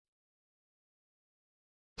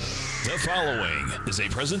The following is a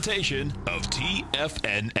presentation of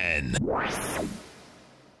TFNN.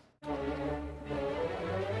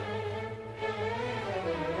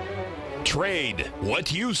 Trade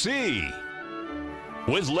what you see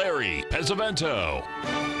with Larry Pesavento.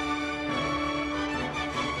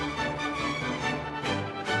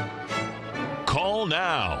 Call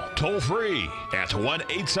now, toll free at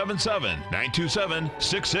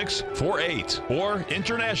 1-877-927-6648 or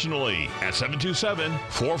internationally at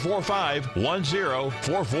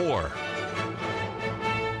 727-445-1044.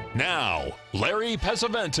 Now, Larry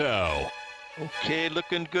Pesavento. Okay,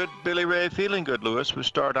 looking good, Billy Ray. Feeling good, Lewis. We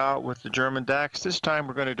start out with the German DAX. This time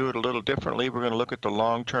we're going to do it a little differently. We're going to look at the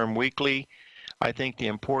long-term weekly. I think the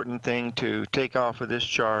important thing to take off of this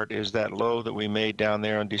chart is that low that we made down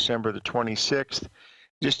there on December the 26th.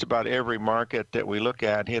 Just about every market that we look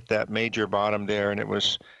at hit that major bottom there, and it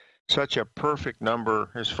was such a perfect number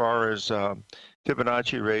as far as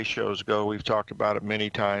Fibonacci ratios go. We've talked about it many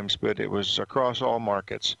times, but it was across all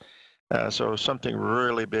markets. So something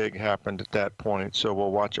really big happened at that point, so we'll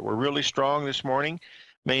watch it. We're really strong this morning,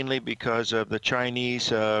 mainly because of the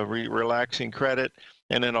Chinese relaxing credit,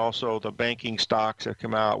 and then also the banking stocks have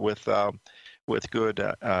come out with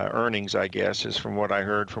good earnings, I guess, is from what I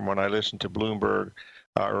heard from when I listened to Bloomberg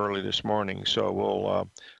early this morning. So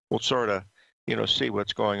we'll sort of see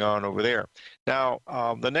what's going on over there. Now,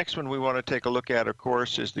 the next one we want to take a look at, of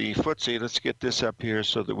course, is the FTSE. Let's get this up here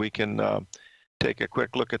so that we can take a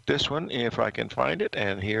quick look at this one, if I can find it.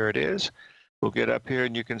 And here it is. We'll get up here,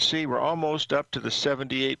 and you can see we're almost up to the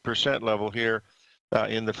 78% level here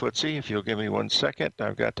in the FTSE. If you'll give me 1 second,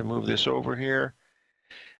 I've got to move this over here.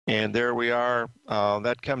 And there we are.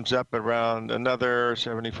 That comes up around another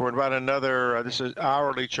 74, about another, this is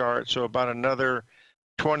hourly chart, so about another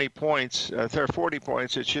 20 points, 40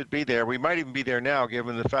 points, it should be there. We might even be there now,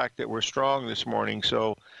 given the fact that we're strong this morning.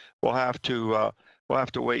 So we'll have to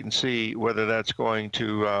wait and see whether that's going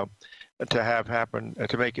to have happen,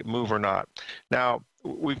 to make it move or not. Now,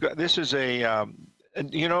 we've got, this is a,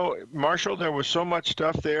 Marshall, there was so much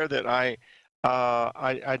stuff there that I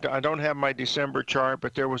don't have my December chart,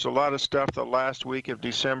 but there was a lot of stuff the last week of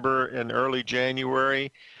December and early January.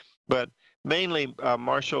 But mainly,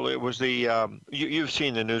 Marshall, it was the, you've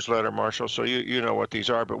seen the newsletter, Marshall, so you know what these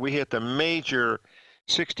are, but we hit the major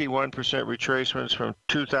 61% retracements from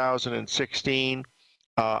 2016.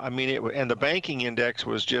 And the banking index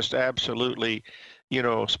was just absolutely,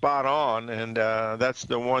 spot on, and that's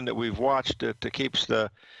the one that we've watched that keeps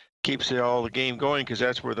all the game going, because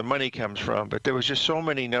that's where the money comes from. But there was just so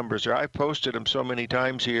many numbers there. I posted them so many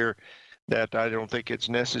times here that I don't think it's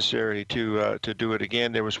necessary to do it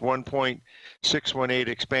again. There was 1.618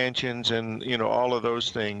 expansions, and all of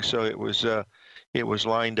those things. So it was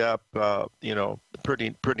lined up,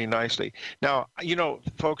 pretty nicely. Now,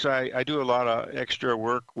 folks, I do a lot of extra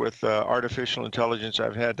work with artificial intelligence.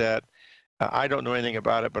 I've had that. I don't know anything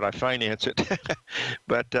about it, but I finance it.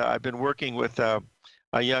 But I've been working with a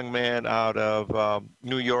young man out of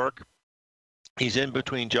New York. He's in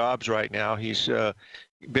between jobs right now. He's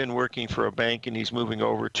been working for a bank, and he's moving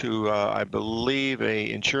over to, I believe,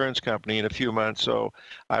 a insurance company in a few months. So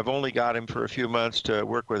I've only got him for a few months to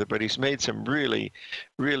work with it, but he's made some really,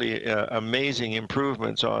 really amazing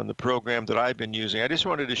improvements on the program that I've been using. I just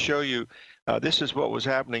wanted to show you, this is what was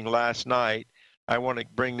happening last night. I want to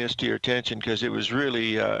bring this to your attention because it was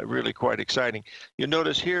really, really quite exciting. You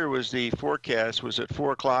notice here was the forecast was at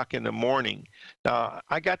 4 o'clock in the morning. Now,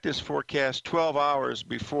 I got this forecast 12 hours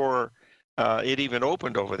before it even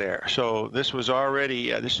opened over there. So this was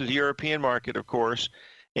already, this is the European market, of course.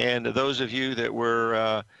 And those of you that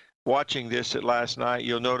were watching this at last night,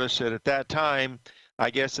 you'll notice that at that time, I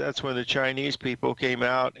guess that's when the Chinese people came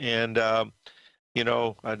out and,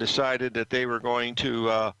 decided that they were going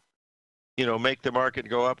to, make the market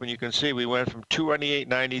go up. And you can see we went from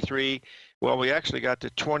 28.93. Well, we actually got to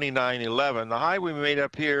 29.11. The high we made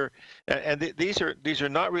up here, and these are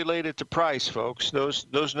not related to price, folks.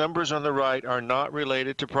 Those numbers on the right are not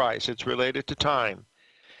related to price. It's related to time.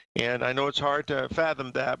 And I know it's hard to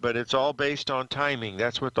fathom that, but it's all based on timing.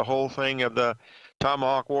 That's what the whole thing of the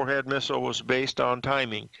Tomahawk warhead missile was based on,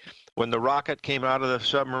 timing. When the rocket came out of the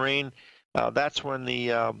submarine, that's when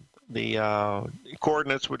the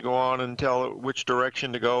coordinates would go on and tell it which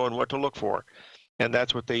direction to go and what to look for. And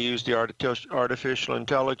that's what they used the artificial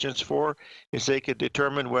intelligence for, is they could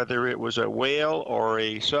determine whether it was a whale or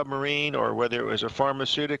a submarine, or whether it was a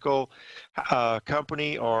pharmaceutical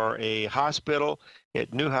company or a hospital.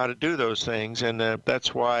 It knew how to do those things, and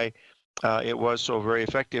that's why it was so very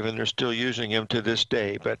effective, and they're still using him to this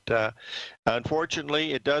day. But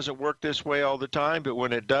unfortunately, it doesn't work this way all the time, but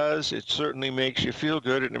when it does, it certainly makes you feel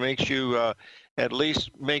good, and it makes you, at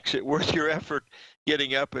least makes it worth your effort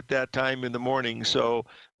getting up at that time in the morning. So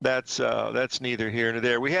that's neither here nor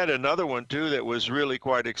there. We had another one, too, that was really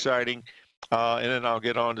quite exciting. And then I'll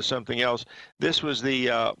get on to something else. This was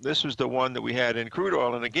the one that we had in crude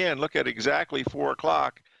oil. And again, look at exactly 4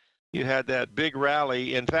 o'clock. You had that big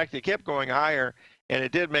rally. In fact, it kept going higher, and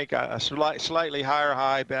it did make a slightly higher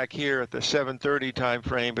high back here at the 7:30 time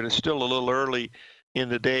frame, but it's still a little early in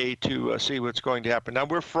the day to see what's going to happen. Now,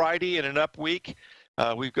 we're Friday in an up week.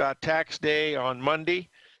 We've got tax day on Monday,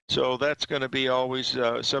 so that's going to be always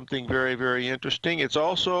something very, very interesting. It's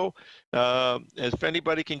also, if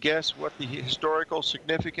anybody can guess what the historical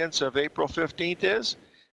significance of April 15th is,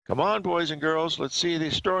 come on, boys and girls, let's see the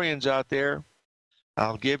historians out there.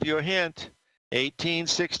 I'll give you a hint.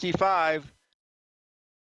 1865,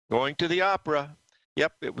 going to the opera.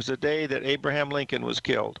 Yep, it was the day that Abraham Lincoln was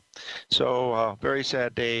killed. So very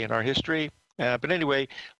sad day in our history. But anyway,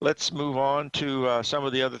 let's move on to some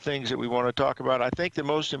of the other things that we want to talk about. I think the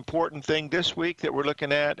most important thing this week that we're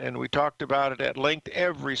looking at, and we talked about it at length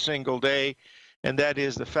every single day, and that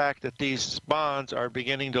is the fact that these bonds are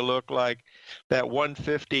beginning to look like that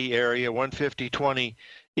 150 area, 150.20,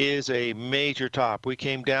 is a major top. We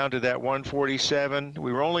came down to that 147.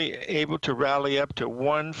 We were only able to rally up to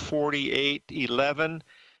 148.11,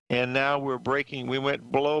 and now we're breaking. We went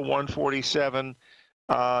below 147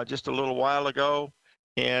 just a little while ago,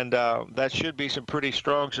 and that should be some pretty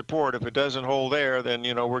strong support. If it doesn't hold there, then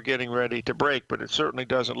we're getting ready to break, but it certainly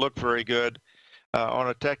doesn't look very good on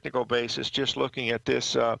a technical basis. Just looking at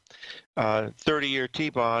this 30-year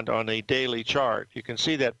T-bond on a daily chart, you can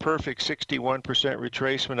see that perfect 61%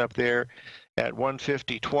 retracement up there at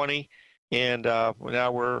 150.20, and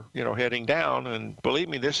now we're heading down. And believe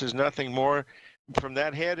me, this is nothing more from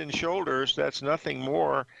that head and shoulders. That's nothing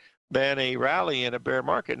more than a rally in a bear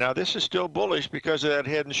market. Now, this is still bullish because of that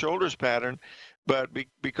head and shoulders pattern, but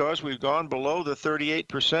because we've gone below the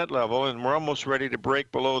 38% level and we're almost ready to break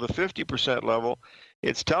below the 50% level,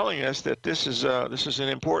 it's telling us that this is an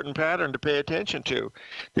important pattern to pay attention to.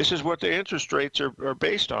 This is what the interest rates are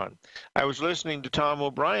based on. I was listening to Tom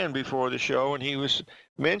O'Brien before the show, and he was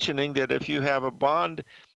mentioning that if you have a bond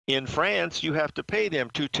in France, you have to pay them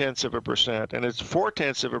 0.2%, and it's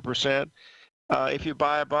 0.4% if you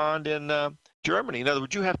buy a bond in Germany. In other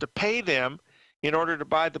words, you have to pay them in order to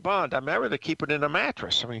buy the bond. I'd rather keep it in a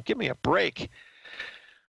mattress. I mean, give me a break.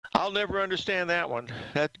 I'll never understand that one.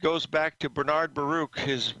 That goes back to Bernard Baruch,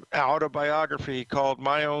 his autobiography called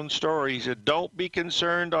My Own Story. He said, don't be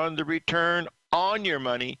concerned on the return on your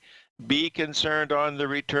money. Be concerned on the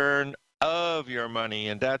return of your money,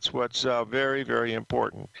 and that's what's very, very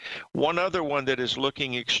important. One other one that is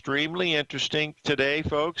looking extremely interesting today,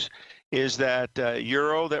 folks, is that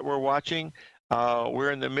euro that we're watching.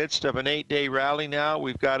 We're in the midst of an 8-day rally now.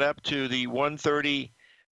 We've got up to the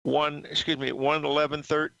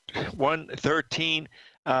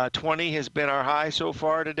 113.20 has been our high so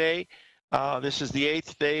far today. This is the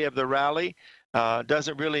 8th day of the rally.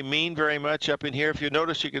 Doesn't really mean very much up in here. If you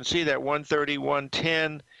notice, you can see that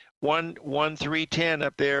 130.110, 113.10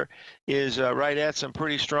 up there is right at some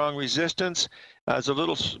pretty strong resistance. It's a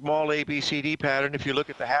little small ABCD pattern. If you look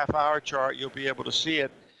at the half-hour chart, you'll be able to see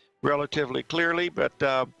it relatively clearly. But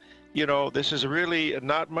this is really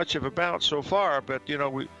not much of a bounce so far. But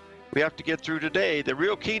we have to get through today. The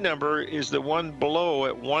real key number is the one below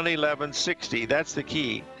at 111.60. That's the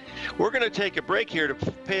key. We're going to take a break here to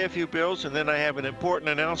pay a few bills, and then I have an important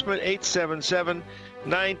announcement.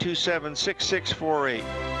 877-927-6648.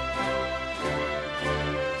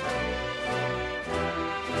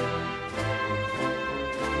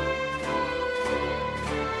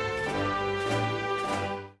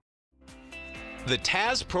 The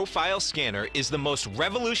TAS Profile Scanner is the most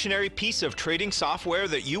revolutionary piece of trading software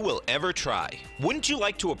that you will ever try. Wouldn't you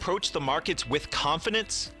like to approach the markets with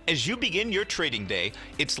confidence? As you begin your trading day,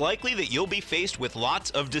 it's likely that you'll be faced with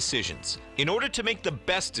lots of decisions. In order to make the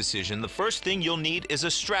best decision, the first thing you'll need is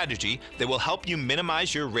a strategy that will help you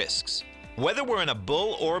minimize your risks. Whether we're in a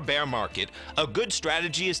bull or bear market, a good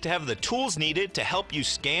strategy is to have the tools needed to help you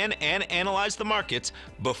scan and analyze the markets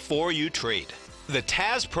before you trade. The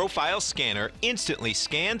TAS Profile Scanner instantly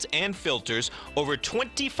scans and filters over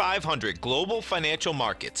 2,500 global financial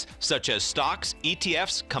markets, such as stocks,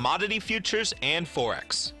 ETFs, commodity futures, and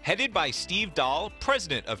Forex. Headed by Steve Dahl,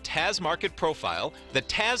 president of TAS Market Profile, the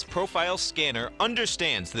TAS Profile Scanner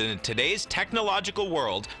understands that in today's technological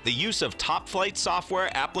world, the use of top-flight software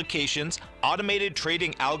applications, automated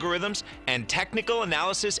trading algorithms, and technical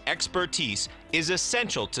analysis expertise is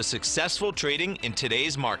essential to successful trading in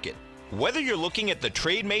today's market. Whether you're looking at the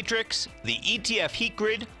trade matrix, the ETF heat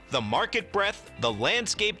grid, the market breadth, the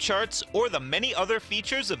landscape charts, or the many other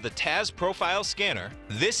features of the TAS Profile Scanner,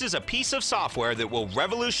 this is a piece of software that will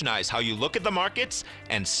revolutionize how you look at the markets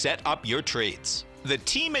and set up your trades. The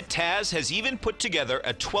team at TAS has even put together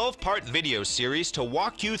a 12-part video series to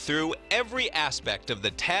walk you through every aspect of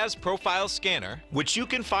the TAS Profile Scanner, which you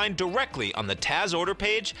can find directly on the TAS order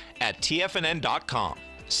page at TFNN.com.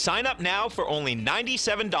 Sign up now for only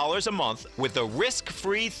 $97 a month with a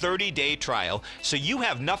risk-free 30-day trial, so you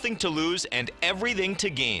have nothing to lose and everything to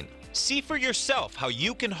gain. See for yourself how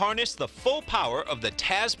you can harness the full power of the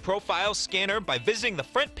TAS Profile Scanner by visiting the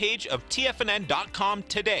front page of TFNN.com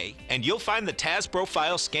today, and you'll find the TAS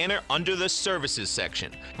Profile Scanner under the Services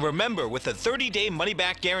section. Remember, with a 30-day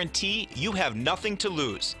money-back guarantee, you have nothing to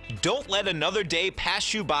lose. Don't let another day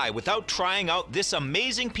pass you by without trying out this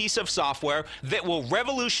amazing piece of software that will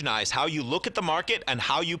revolutionize how you look at the market and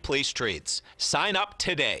how you place trades. Sign up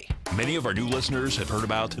today. Many of our new listeners have heard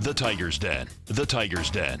about The Tiger's Den. The Tiger's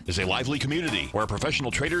Den is a lively community where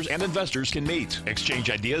professional traders and investors can meet,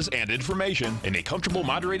 exchange ideas and information in a comfortable,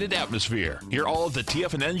 moderated atmosphere. Hear all of the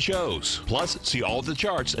TFNN shows, plus see all of the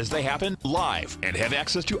charts as they happen live and have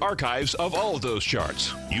access to archives of all of those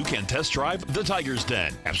charts. You can test drive The Tiger's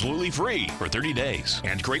Den absolutely free for 30 days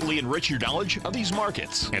and greatly enrich your knowledge of these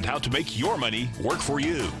markets and how to make your money work for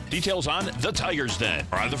you. Details on The Tiger's Den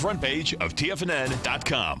are on the front page of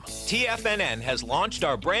TFNN.com. TFNN has launched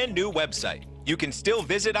our brand new website. You can still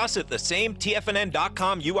visit us at the same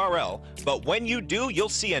TFNN.com URL, but when you do, you'll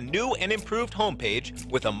see a new and improved homepage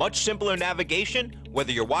with a much simpler navigation,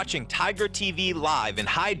 whether you're watching Tiger TV live in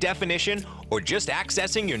high definition or just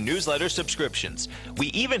accessing your newsletter subscriptions. We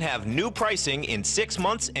even have new pricing in 6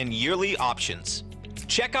 months and yearly options.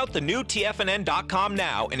 Check out the new TFNN.com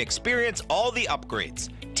now and experience all the upgrades.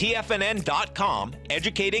 TFNN.com,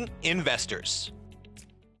 educating investors.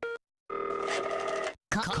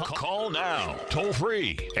 Call now, toll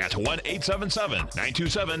free at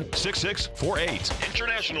 1-877-927-6648.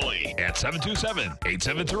 Internationally at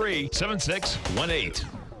 727-873-7618.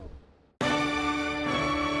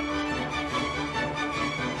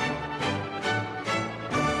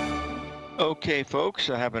 Okay, folks,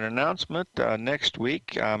 I have an announcement. Next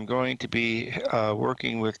week, I'm going to be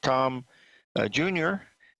working with Tom Jr.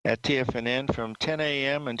 at TFNN from 10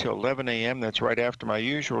 a.m. until 11 a.m. That's right after my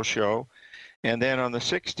usual show. And then on the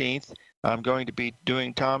 16th, I'm going to be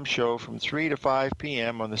doing Tom's show from 3 to 5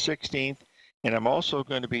 p.m. on the 16th, and I'm also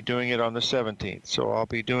going to be doing it on the 17th. So I'll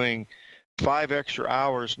be doing 5 extra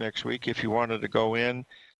hours next week if you wanted to go in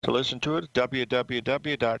to listen to it,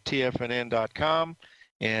 www.tfnn.com,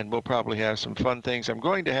 and we'll probably have some fun things. I'm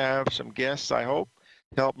going to have some guests, I hope,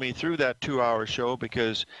 help me through that 2-hour show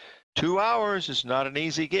because 2 hours is not an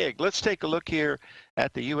easy gig. Let's take a look here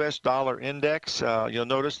at the U.S. dollar index. You'll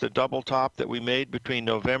notice the double top that we made between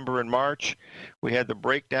November and March. We had the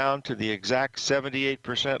breakdown to the exact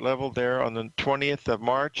 78% level there on the 20th of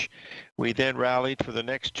March. We then rallied for the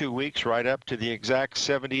next 2 weeks right up to the exact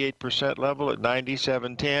 78% level at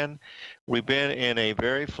 97.10. We've been in a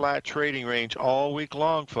very flat trading range all week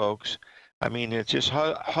long, folks. I mean, it's just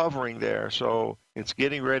hovering there, so it's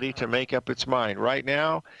getting ready to make up its mind. Right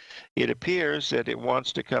now, it appears that it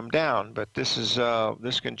wants to come down, but this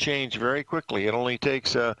can change very quickly. It only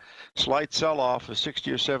takes a slight sell-off of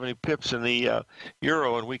 60 or 70 pips in the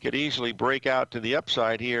euro, and we could easily break out to the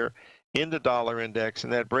upside here in the dollar index,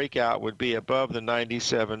 and that breakout would be above the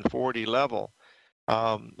 97.40 level.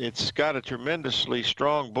 It's got a tremendously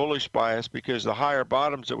strong bullish bias because the higher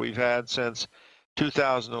bottoms that we've had since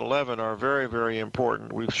 2011 are very, very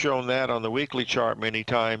important. We've shown that on the weekly chart many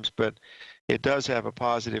times, but it does have a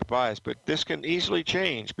positive bias. But this can easily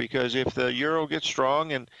change because if the euro gets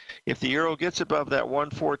strong and if the euro gets above that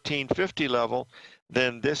 114.50 level,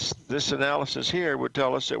 then this analysis here would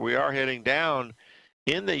tell us that we are heading down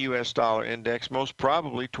in the U.S. dollar index, most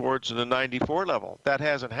probably towards the 94 level. That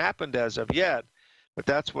hasn't happened as of yet, but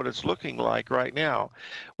that's what it's looking like right now.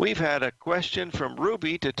 We've had a question from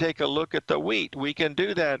Ruby to take a look at the wheat. We can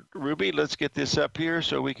do that, Ruby. Let's get this up here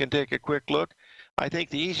so we can take a quick look. I think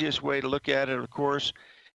the easiest way to look at it, of course,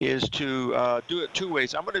 is to do it 2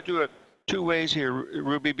 ways. I'm going to do it 2 ways here,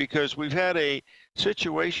 Ruby, because we've had a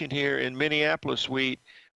situation here in Minneapolis wheat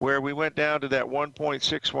where we went down to that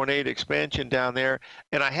 1.618 expansion down there,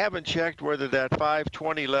 and I haven't checked whether that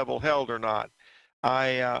 520 level held or not.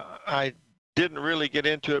 I didn't really get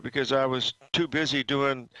into it because I was too busy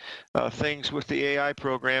doing things with the AI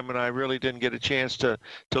program, and I really didn't get a chance to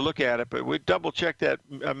look at it. But we double checked that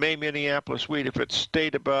May Minneapolis wheat if it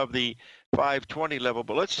stayed above the 520 level.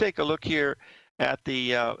 But let's take a look here at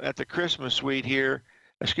the Christmas wheat here.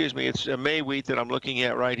 Excuse me, it's a May wheat that I'm looking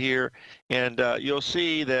at right here, and you'll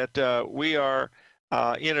see that we are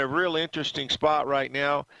in a real interesting spot right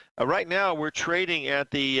now. Right now, we're trading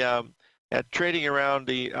at the trading around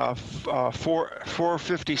the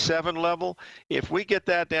 457 level. If we get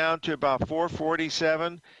that down to about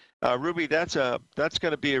 447, Ruby, that's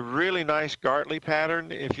going to be a really nice Gartley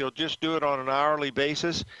pattern. If you'll just do it on an hourly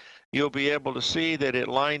basis, you'll be able to see that it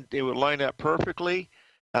would line up perfectly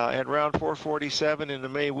at around 447 in the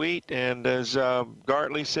May wheat. And as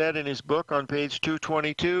Gartley said in his book on page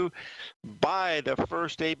 222, buy the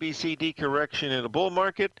first ABCD correction in a bull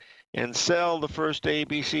market and sell the first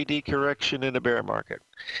ABCD correction in a bear market,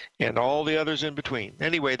 and all the others in between.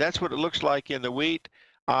 Anyway, that's what it looks like in the wheat.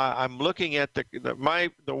 I'm looking at the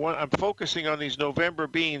one. I'm focusing on these November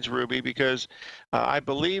beans, Ruby, because I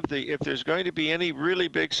believe if there's going to be any really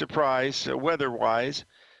big surprise weather-wise,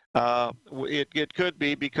 it could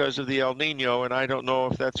be because of the El Nino, and I don't know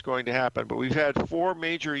if that's going to happen. But we've had 4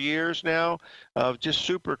 major years now of just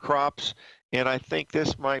super crops, and I think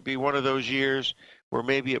this might be one of those years where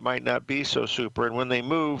maybe it might not be so super. And when they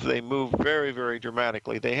move very, very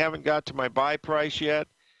dramatically. They haven't got to my buy price yet.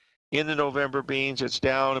 In the November beans, it's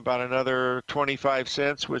down about another 25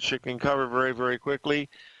 cents, which it can cover very, very quickly.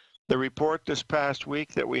 The report this past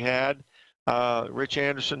week that we had, Rich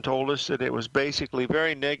Anderson told us that it was basically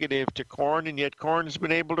very negative to corn, and yet corn has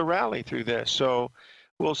been able to rally through this. So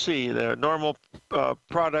we'll see. The normal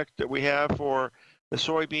product that we have for the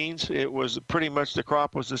soybeans, it was pretty much the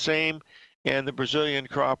crop was the same, and the Brazilian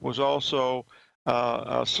crop was also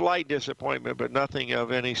a slight disappointment, but nothing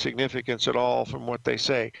of any significance at all from what they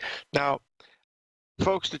say. Now,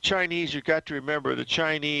 folks, the Chinese, you've got to remember, the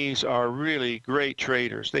Chinese are really great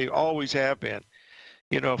traders. They always have been.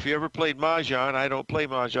 You know, if you ever played Mahjong, I don't play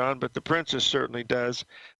Mahjong, but the princess certainly does.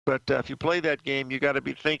 But if you play that game, you got to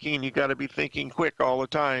be thinking, and you got to be thinking quick all the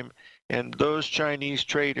time. And those Chinese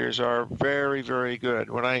traders are very, very good.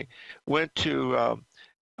 When I went to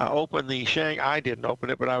open the I didn't open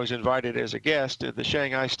it, but I was invited as a guest at the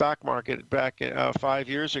Shanghai stock market back 5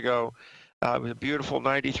 years ago. It was a beautiful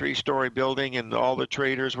 93-story building, and all the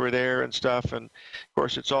traders were there and stuff. And of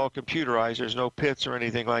course, it's all computerized. There's no pits or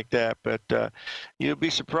anything like that. But you'll be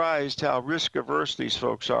surprised how risk-averse these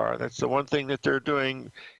folks are. That's the one thing that they're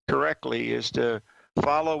doing correctly, is to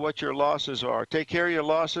follow what your losses are. Take care of your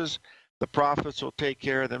losses. The profits will take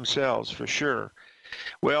care of themselves for sure.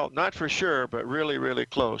 Well, not for sure, but really, really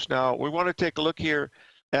close. Now, we want to take a look here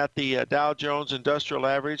at the Dow Jones Industrial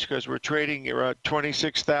Average, because we're trading around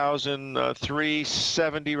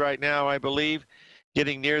 26,370 right now, I believe,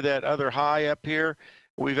 getting near that other high up here.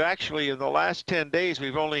 We've actually, in the last 10 days,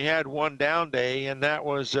 we've only had one down day, and that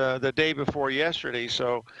was the day before yesterday.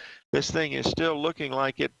 So this thing is still looking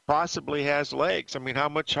like it possibly has legs. I mean, how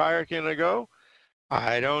much higher can it go?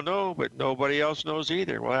 I don't know, but nobody else knows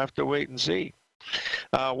either. We'll have to wait and see.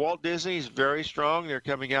 Walt Disney is very strong. They're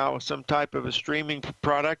coming out with some type of a streaming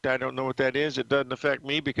product. I don't know what that is. It doesn't affect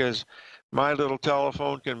me because my little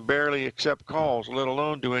telephone can barely accept calls, let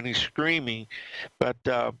alone do any streaming. But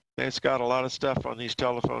it's got a lot of stuff on these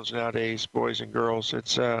telephones nowadays, boys and girls.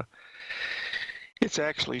 It's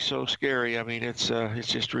actually so scary. I mean, it's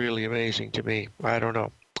just really amazing to me. I don't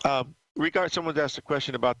know. Someone asked a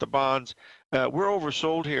question about the bonds. We're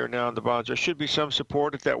oversold here now in the bonds. There should be some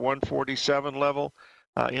support at that 147 level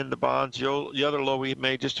in the bonds. The other low we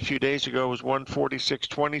made just a few days ago was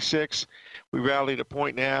 146.26. We rallied a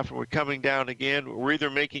 1.5, and we're coming down again. We're either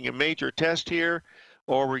making a major test here,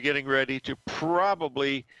 or we're getting ready to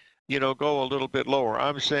probably, go a little bit lower.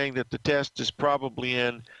 I'm saying that the test is probably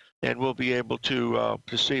in, and we'll be able to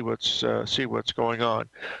see what's going on.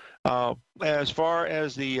 As far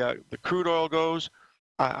as the crude oil goes,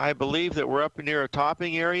 I believe that we're up near a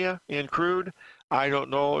topping area in crude. I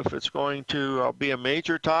don't know if it's going to be a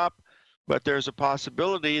major top, but there's a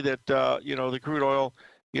possibility that the crude oil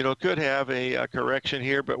could have a correction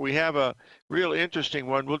here. But we have a real interesting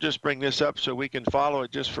one. We'll just bring this up so we can follow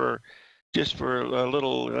it just for a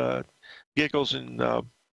little giggles and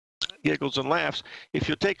laughs. If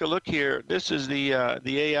you take a look here, this is the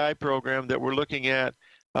AI program that we're looking at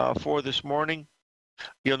for this morning.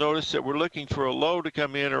 you'll notice that we're looking for a low to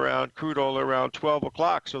come in around crude oil around 12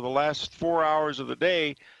 o'clock. So the last 4 hours of the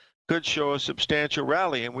day could show a substantial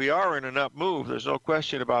rally, and we are in an up move. There's no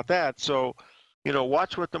question about that. So,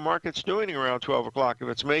 watch what the market's doing around 12 o'clock. If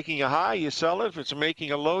it's making a high, you sell it. If it's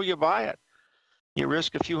making a low, you buy it. You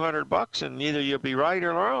risk a few $100, and either you'll be right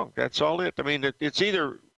or wrong. That's all it. I mean, it's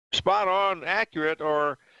either spot on accurate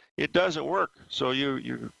or it doesn't work. So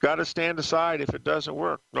you got to stand aside if it doesn't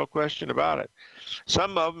work. No question about it.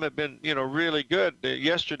 Some of them have been, really good.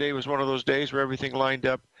 Yesterday was one of those days where everything lined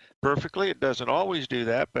up perfectly. It doesn't always do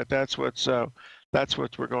that, but that's what's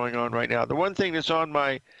we're going on right now. The one thing that's on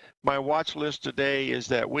my watch list today is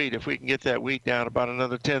that wheat. If we can get that wheat down about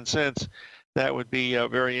another 10 cents, that would be a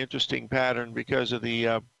very interesting pattern because of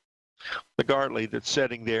the Gartley that's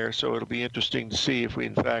setting there. So it'll be interesting to see if we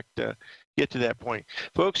in fact get to that point.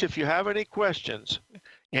 Folks, if you have any questions,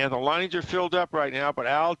 and the lines are filled up right now, but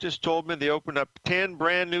Al just told me they opened up 10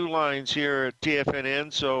 brand new lines here at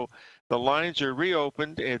TFNN. So the lines are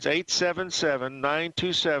reopened. It's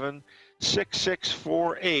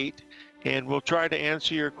 877-927-6648, and we'll try to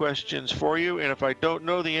answer your questions for you. And if I don't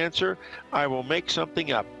know the answer, I will make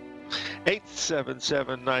something up.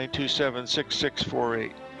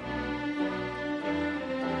 877-927-6648.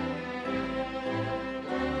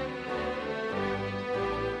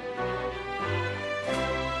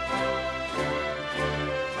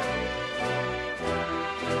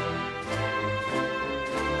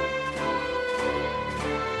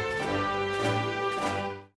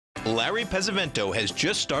 Larry Pesavento has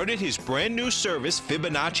just started his brand new service,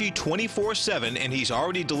 Fibonacci 24/7, and he's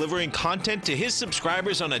already delivering content to his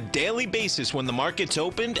subscribers on a daily basis when the market's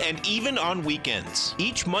opened and even on weekends.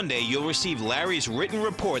 Each Monday, you'll receive Larry's written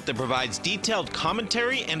report that provides detailed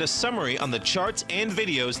commentary and a summary on the charts and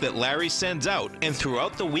videos that Larry sends out. And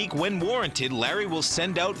throughout the week, when warranted, Larry will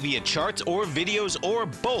send out via charts or videos or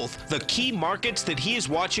both the key markets that he is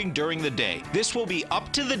watching during the day. This will be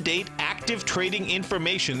up-to-the-date, active trading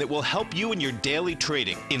information that will help you in your daily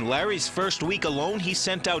trading. In Larry's first week alone, he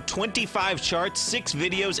sent out 25 charts, 6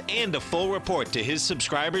 videos, and a full report to his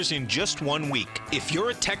subscribers in just 1 week. If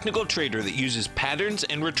you're a technical trader that uses patterns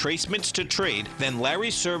and retracements to trade, then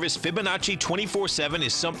Larry's service Fibonacci 24/7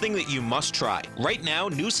 is something that you must try. Right now,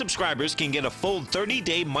 new subscribers can get a full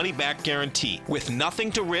 30-day money-back guarantee. With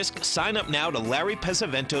nothing to risk, sign up now to Larry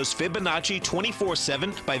Pesavento's Fibonacci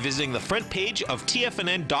 24/7 by visiting the front page of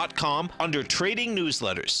TFNN.com under Trading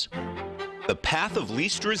Newsletters. The Path of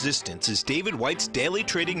Least Resistance is David White's daily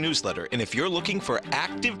trading newsletter, and if you're looking for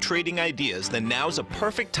active trading ideas, then now's a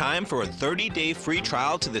perfect time for a 30-day free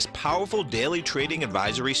trial to this powerful daily trading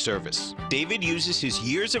advisory service. David uses his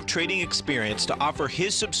years of trading experience to offer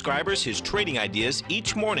his subscribers his trading ideas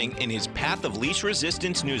each morning in his Path of Least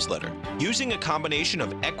Resistance newsletter. Using a combination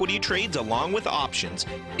of equity trades along with options,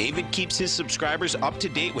 David keeps his subscribers up to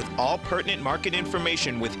date with all pertinent market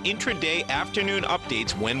information with intraday afternoon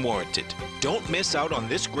updates when warranted. Don't miss out on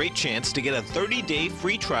this great chance to get a 30-day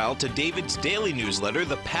free trial to David's daily newsletter,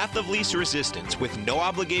 The Path of Least Resistance, with no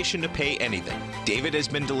obligation to pay anything. David has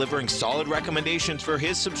been delivering solid recommendations for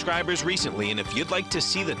his subscribers recently, and if you'd like to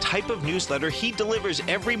see the type of newsletter he delivers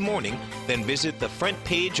every morning, then visit the front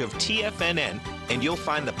page of TFNN and you'll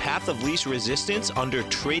find the Path of Least Resistance under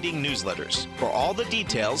Trading Newsletters. For all the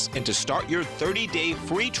details and to start your 30-day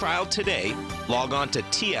free trial today, log on to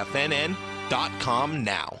TFNN.com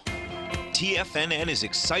now. TFNN is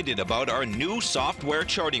excited about our new software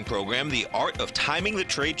charting program, The Art of Timing the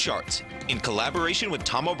Trade Charts. In collaboration with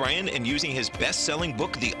Tom O'Brien and using his best-selling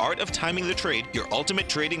book, The Art of Timing the Trade, Your Ultimate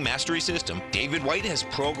Trading Mastery System, David White has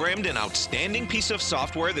programmed an outstanding piece of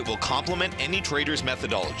software that will complement any trader's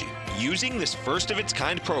methodology. Using this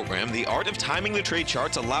first-of-its-kind program, The Art of Timing the Trade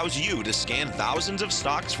Charts allows you to scan thousands of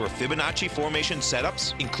stocks for Fibonacci formation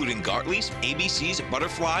setups, including Gartleys, ABCs,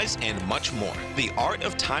 butterflies, and much more. The Art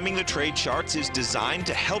of Timing the Trade Charts is designed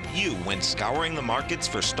to help you when scouring the markets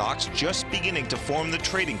for stocks just beginning to form the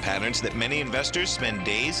trading patterns that many investors spend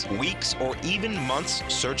days, weeks, or even months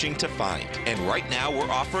searching to find. And right now, we're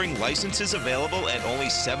offering licenses available at only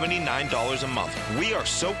 $79 a month. We are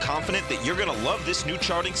so confident that you're going to love this new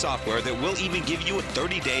charting software that will even give you a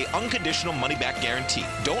 30-day unconditional money-back guarantee.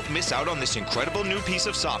 Don't miss out on this incredible new piece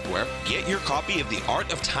of software. Get your copy of The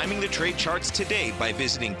Art of Timing the Trade Charts today by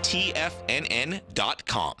visiting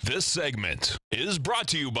TFNN.com. This segment is brought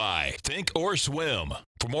to you by Think or Swim.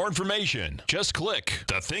 For more information, just click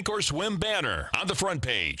the Think or Swim banner on the front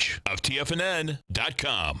page of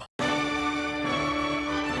TFNN.com.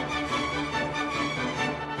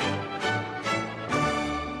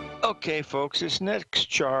 Okay, folks, this next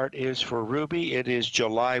chart is for Ruby. It is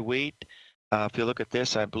July wheat. If you look at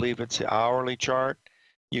this, I believe it's the hourly chart.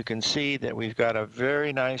 You can see that we've got a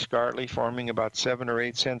very nice Gartley forming about 7 or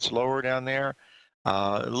 8 cents lower down there.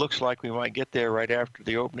 It looks like we might get there right after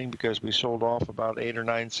the opening because we sold off about 8 or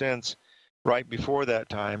 9 cents right before that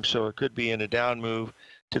time. So it could be in a down move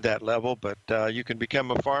to that level, but you can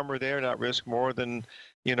become a farmer there, not risk more than,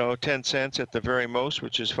 10 cents at the very most,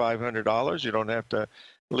 which is $500. You don't have to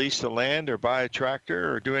lease the land or buy a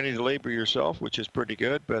tractor or do any of the labor yourself, which is pretty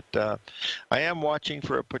good. But I am watching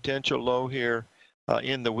for a potential low here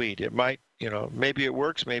in the wheat. It might, maybe it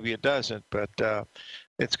works, maybe it doesn't, but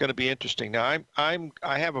it's going to be interesting. Now I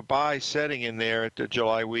have a buy setting in there at the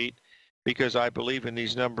July wheat because I believe in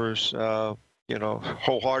these numbers,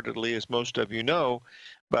 wholeheartedly, as most of you know.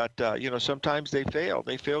 But sometimes they fail.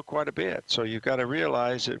 They fail quite a bit. So you've got to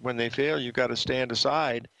realize that when they fail, you've got to stand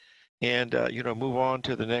aside and move on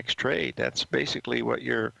to the next trade. That's basically what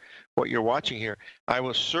you're watching here. I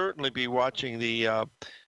will certainly be watching the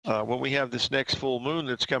when we have this next full moon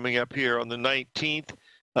that's coming up here on the 19th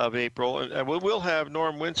of April, and we will have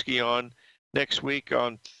Norm Winsky on next week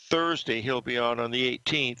on Thursday. He'll be on the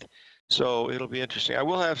 18th, so it'll be interesting. I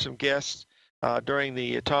will have some guests during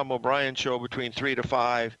the Tom O'Brien show between 3 to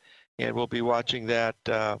 5, and we'll be watching that.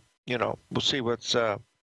 We'll see what's.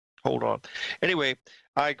 Hold on. Anyway,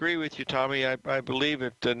 I agree with you, Tommy. I believe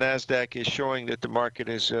that the NASDAQ is showing that the market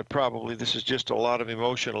is probably, this is just a lot of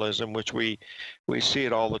emotionalism, which we see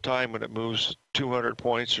it all the time when it moves 200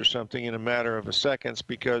 points or something in a matter of seconds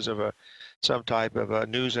because of some type of a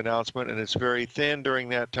news announcement, and it's very thin during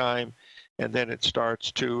that time, and then it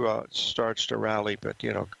starts to rally. But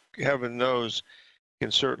heaven knows,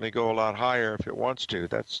 can certainly go a lot higher if it wants to.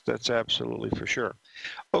 That's absolutely for sure.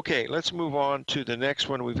 Okay, let's move on to the next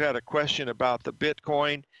one. We've had a question about the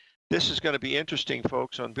Bitcoin. This is going to be interesting,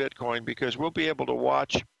 folks, on Bitcoin, because we'll be able to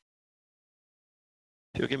watch. If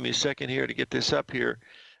you'll give me a second here to get this up here,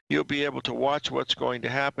 you'll be able to watch what's going to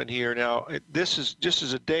happen here. Now, this is just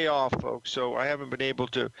as a day off, folks, so I haven't been able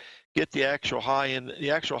to get the actual high, and the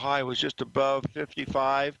actual high was just above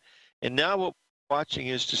 55. And now what we're watching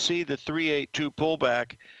is to see the 382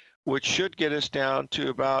 pullback, which should get us down to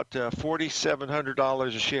about $4,700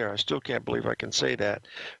 a share. I still can't believe I can say that.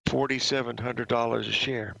 $4,700 a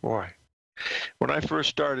share. Boy. When I first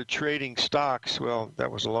started trading stocks, well,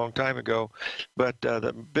 that was a long time ago, but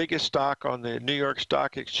the biggest stock on the New York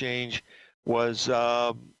Stock Exchange was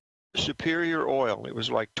Superior Oil. It was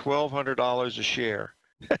like $1,200 a share.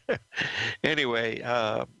 Anyway,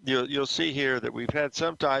 you'll see here that we've had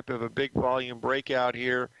some type of a big volume breakout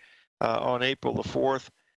here on April the 4th.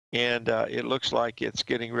 And it looks like it's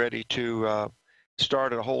getting ready to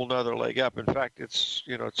start a whole nother leg up. In fact, it's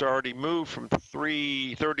already moved from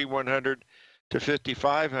 3,100 to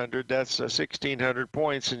 5,500. That's 1,600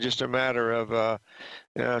 points in just a matter of.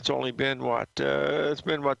 It's only been it's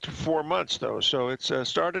been 4 months though, so it's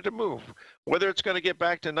started to move. Whether it's going to get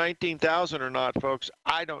back to 19,000 or not, folks,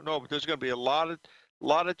 I don't know. But there's going to be a lot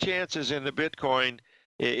of chances in the Bitcoin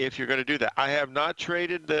if you're going to do that. I have not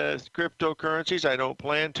traded the cryptocurrencies. I don't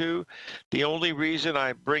plan to. The only reason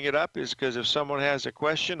I bring it up is because if someone has a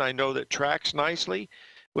question, I know that tracks nicely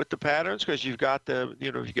with the patterns because you've got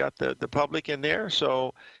the public in there.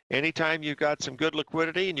 So anytime you've got some good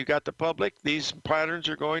liquidity and you got the public, these patterns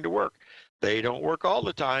are going to work. They don't work all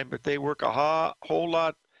the time, but they work a whole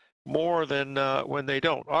lot more than when they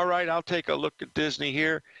don't. All right, I'll take a look at Disney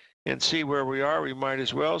here and see where we are. We might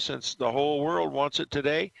as well, since the whole world wants it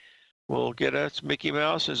today. We'll get us. Mickey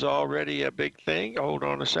Mouse is already a big thing. Hold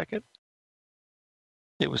on a second.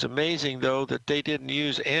 It was amazing, though, that they didn't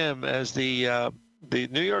use M as the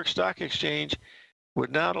New York Stock Exchange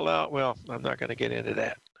would not allow. Well, I'm not going to get into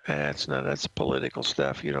that. That's political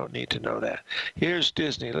stuff. You don't need to know that. Here's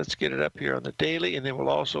Disney. Let's get it up here on the daily, and then we'll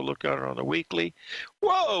also look at it on the weekly.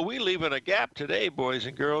 Whoa, we leaving a gap today, boys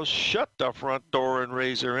and girls. Shut the front door and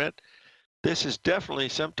raise the rent. This is definitely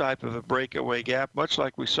some type of a breakaway gap, much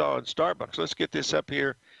like we saw in Starbucks. Let's get this up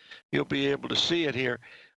here. You'll be able to see it here.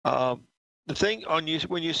 The thing when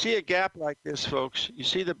you see a gap like this, folks, you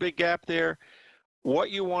see the big gap there. What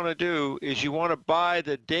you want to do is you want to buy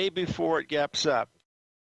the day before it gaps up.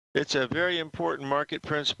 It's a very important market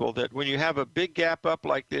principle that when you have a big gap up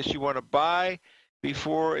like this, you want to buy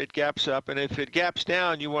before it gaps up. And if it gaps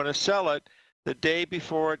down, you want to sell it the day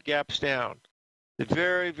before it gaps down. It's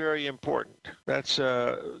very, very important. That's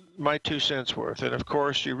my 2 cents worth. And of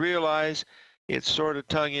course, you realize it's sort of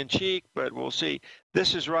tongue-in-cheek, but we'll see.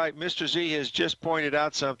 This is right. Mr. Z has just pointed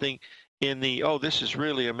out something in the, this is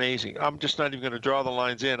really amazing. I'm just not even going to draw the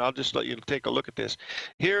lines in. I'll just let you take a look at this.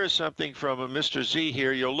 Here is something from a Mr. Z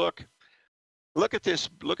here. You'll look at this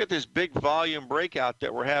big volume breakout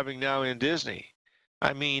that we're having now in Disney.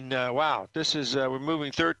 I mean, wow, this is we're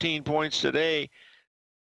moving 13 points today.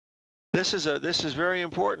 This is very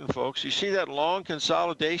important, folks. You see that long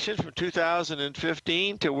consolidation from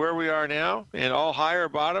 2015 to where we are now, and all higher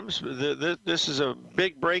bottoms. This is a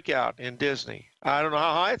big breakout in Disney. I don't know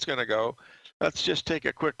how high it's going to go. Let's just take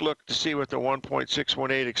a quick look to see what the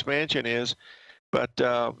 1.618 expansion is. But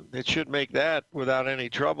it should make that without any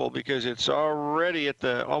trouble because it's already at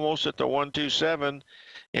almost at the 127,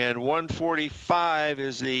 and 145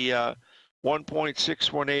 is the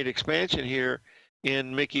 1.618 expansion here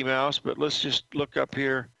in Mickey Mouse. But let's just look up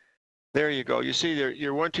here. There you go. You see there,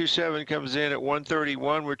 your 127 comes in at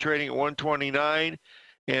 131. We're trading at 129,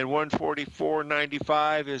 and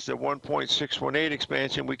 144.95 is the 1.618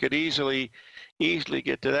 expansion. We could easily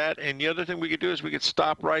get to that. And the other thing we could do is we could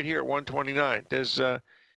stop right here at 129. There's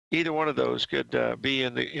either one of those could be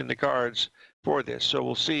in the cards for this. So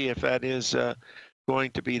we'll see if that is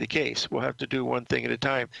going to be the case. We'll have to do one thing at a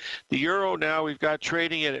time. The euro now we've got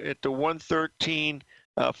trading at the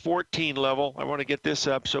 113.14 level. I want to get this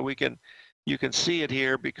up so you can see it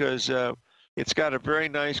here because it's got a very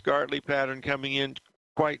nice Gartley pattern coming in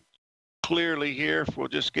quite clearly here. If we'll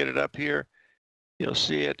just get it up here, you'll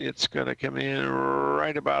see it. It's going to come in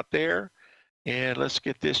right about there. And let's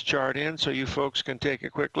get this chart in so you folks can take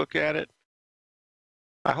a quick look at it.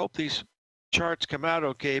 I hope these charts come out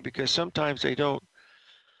okay because sometimes they don't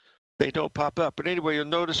pop up. But anyway, you'll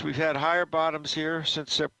notice we've had higher bottoms here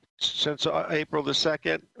since April the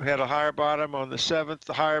 2nd. We had a higher bottom on the 7th,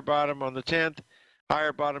 a higher bottom on the 10th,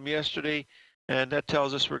 higher bottom yesterday. And that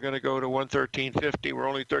tells us we're going to go to 113.50. We're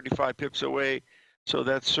only 35 pips away. So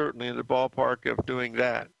that's certainly in the ballpark of doing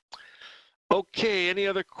that. Okay, any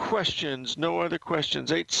other questions? No other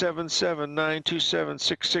questions.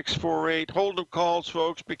 877-927-6648. Hold the calls,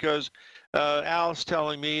 folks, because Al's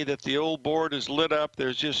telling me that the old board is lit up.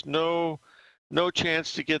 There's just no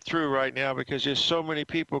chance to get through right now because there's so many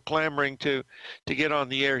people clamoring to get on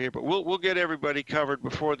the air here. But we'll get everybody covered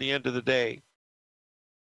before the end of the day.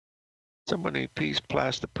 Somebody please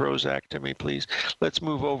pass the Prozac to me, please. Let's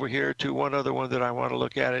move over here to one other one that I want to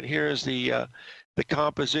look at. It here is the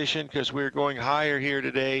composition because we're going higher here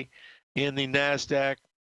today in the NASDAQ.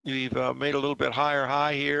 We've made a little bit higher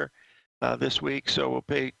high here this week, so we'll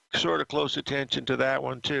pay sort of close attention to that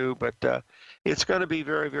one too. But it's going to be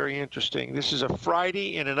very, very interesting. This is a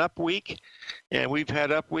Friday in an up week, and we've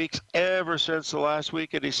had up weeks ever since the last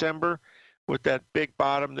week of December, with that big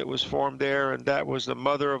bottom that was formed there, and that was the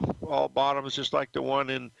mother of all bottoms, just like the one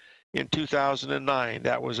in 2009.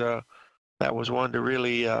 That was one to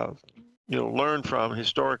really learn from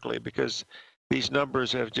historically because these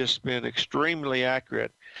numbers have just been extremely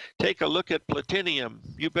accurate. Take a look at platinum.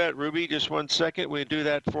 You bet, Ruby. Just 1 second. We'll do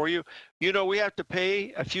that for you. You know, we have to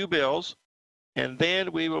pay a few bills, and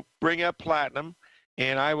then we will bring up platinum,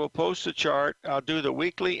 and I will post the chart. I'll do the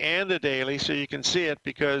weekly and the daily so you can see it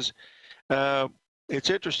because it's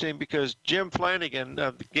interesting because Jim Flanagan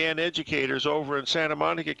of the GAN Educators over in Santa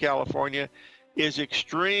Monica, California, is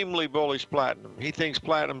extremely bullish platinum. He thinks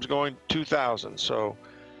platinum's going 2,000. So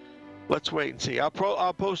let's wait and see. I'll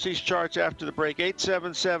post these charts after the break.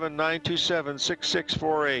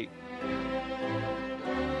 877-927-6648.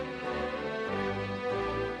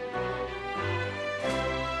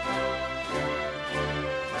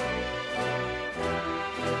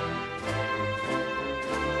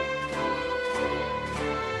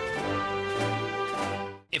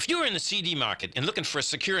 If you're in the CD market and looking for a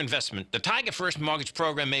secure investment, the Tiger First Mortgage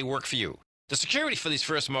Program may work for you. The security for these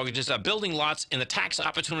first mortgages are building lots in the Tax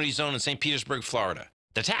Opportunity Zone in St. Petersburg, Florida.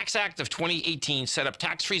 The Tax Act of 2018 set up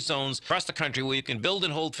tax-free zones across the country where you can build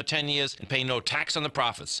and hold for 10 years and pay no tax on the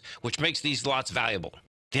profits, which makes these lots valuable.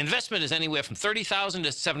 The investment is anywhere from $30,000 to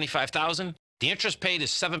 $75,000. The interest paid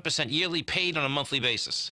is 7% yearly, paid on a monthly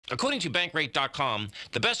basis. According to Bankrate.com,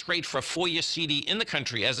 the best rate for a 4-year CD in the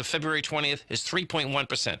country as of February 20th is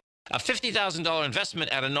 3.1%. A $50,000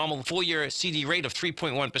 investment at a normal 4-year CD rate of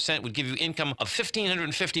 3.1% would give you income of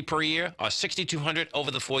 $1,550 per year or $6,200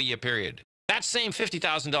 over the 4-year period. That same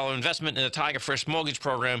 $50,000 investment in the Tiger First Mortgage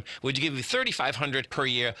Program would give you $3,500 per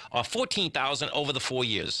year or $14,000 over the 4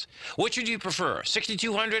 years. Which would you prefer,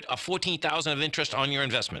 $6,200 or $14,000 of interest on your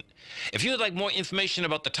investment? If you would like more information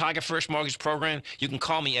about the Tiger First Mortgage Program, you can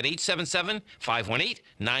call me at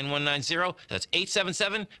 877-518-9190. That's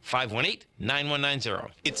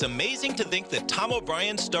 877-518-9190. It's amazing to think that Tom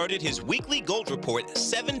O'Brien started his weekly gold report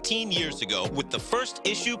 17 years ago with the first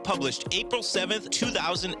issue published April 7th,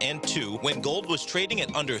 2002, when gold gold was trading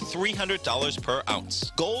at under $300 per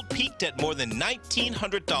ounce. Gold peaked at more than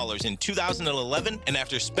 $1,900 in 2011, and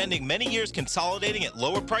after spending many years consolidating at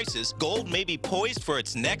lower prices, gold may be poised for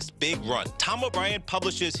its next big run. Tom O'Brien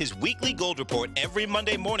publishes his weekly gold report every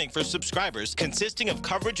Monday morning for subscribers, consisting of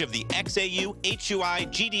coverage of the XAU, HUI,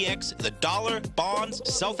 GDX, the dollar, bonds,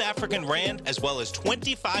 South African rand, as well as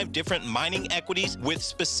 25 different mining equities with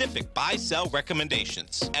specific buy-sell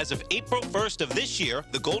recommendations. As of April 1st of this year,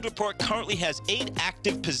 the gold report currently has 8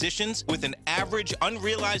 active positions with an average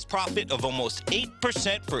unrealized profit of almost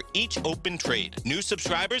 8% for each open trade. New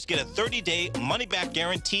subscribers get a 30-day money-back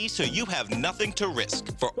guarantee, so you have nothing to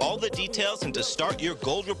risk. For all the details and to start your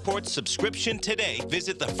gold report subscription today,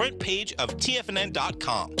 visit the front page of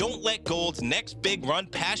TFNN.com. Don't let gold's next big run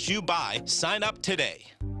pass you by. Sign up today.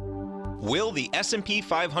 Will the S&P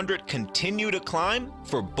 500 continue to climb?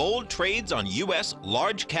 For bold trades on U.S.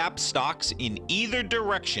 large-cap stocks in either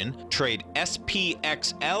direction, trade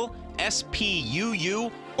SPXL,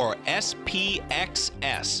 SPUU, or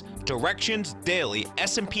SPXS. Directions Daily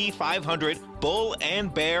S&P 500 Bull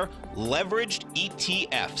and Bear Leveraged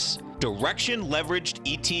ETFs. Direction Leveraged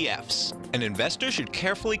ETFs. An investor should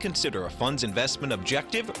carefully consider a fund's investment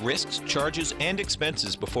objective, risks, charges, and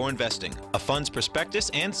expenses before investing. A fund's prospectus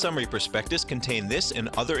and summary prospectus contain this and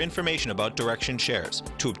other information about Direction shares.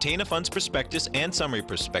 To obtain a fund's prospectus and summary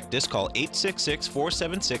prospectus, call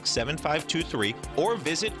 866-476-7523 or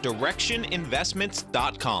visit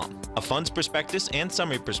directioninvestments.com. A fund's prospectus and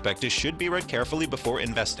summary prospectus should be read carefully before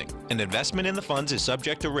investing. An investment in the funds is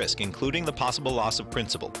subject to risk, including the possible loss of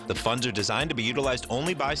principal. The funds are designed to be utilized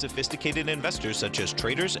only by sophisticated investors such as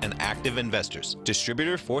traders and active investors.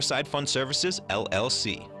 Distributor Foreside Fund Services,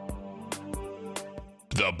 LLC.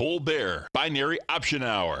 The Bull Bear Binary Option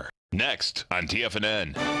Hour. Next on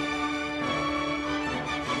TFNN.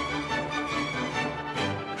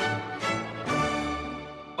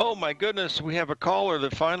 Oh my goodness, we have a caller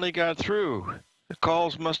that finally got through. The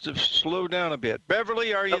calls must have slowed down a bit.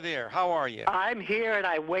 Beverly, are you there? How are you? I'm here, and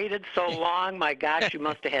I waited so long. My gosh, you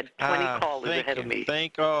must have had 20 callers ahead of me.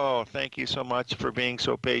 Thank you so much for being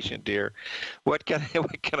so patient, dear. What can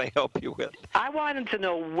I help you with? I wanted to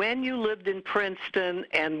know when you lived in Princeton,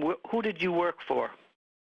 and who did you work for?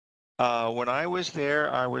 When I was there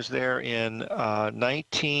in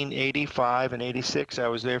 1985 and 86. I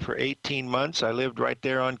was there for 18 months. I lived right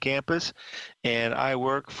there on campus, and I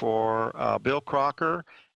worked for Bill Crocker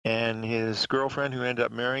and his girlfriend, who ended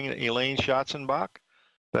up marrying Elaine Schatzenbach.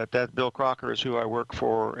 But that Bill Crocker is who I work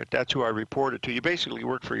for. That's who I reported to. You basically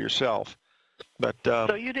work for yourself. But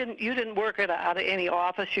so you didn't work out of any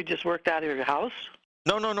office. You just worked out of your house.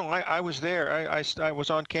 No. I was there. I was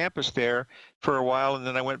on campus there for a while, and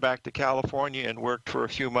then I went back to California and worked for a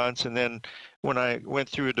few months. And then when I went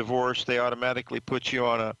through a divorce, they automatically put you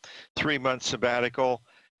on a 3-month sabbatical.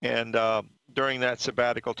 And during that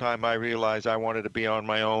sabbatical time, I realized I wanted to be on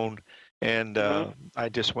my own, and I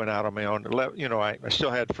just went out on my own. You know, I still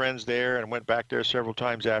had friends there and went back there several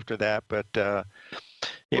times after that. But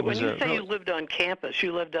when you say you lived on campus,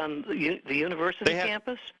 you lived on the university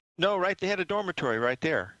campus? No, right. They had a dormitory right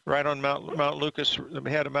there, right on Mount Lucas.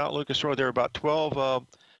 They had a Mount Lucas Road. There were about 12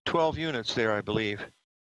 units there, I believe,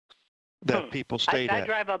 that people stayed at. I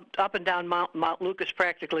drive up and down Mount Lucas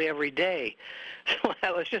practically every day. So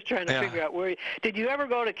I was just trying to figure out where. Did you ever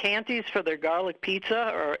go to Canty's for their garlic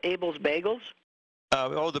pizza or Abel's Bagels?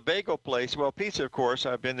 The bagel place. Well, pizza, of course,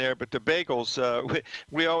 I've been there, but the bagels,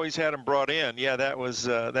 we always had them brought in. Yeah, they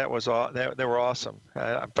were awesome.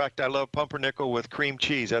 In fact, I love pumpernickel with cream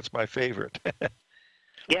cheese. That's my favorite.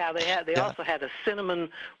 Yeah, they also had a cinnamon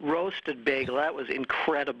roasted bagel. That was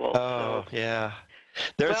incredible. Oh, yeah.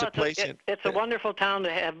 There's a place. It's a wonderful town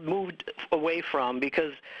to have moved away from,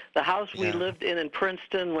 because the house we lived in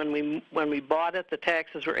Princeton, when we bought it, the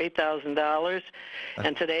taxes were $8,000,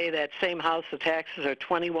 and today that same house, the taxes are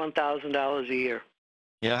 $21,000 a year.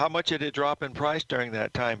 Yeah, how much did it drop in price during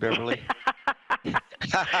that time, Beverly?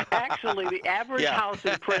 Actually, the average house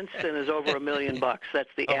in Princeton is over $1 million. That's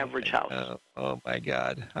the average house. Oh my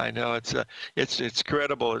God! I know it's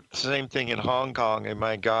credible. It's the same thing in Hong Kong. And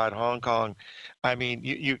my God, Hong Kong. I mean,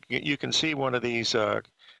 you can see one of these little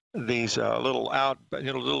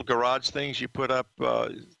little garage things you put up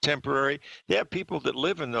temporary. They have people that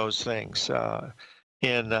live in those things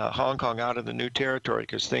in Hong Kong, out in the New Territory,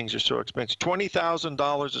 because things are so expensive.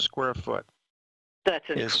 $20,000 a square foot.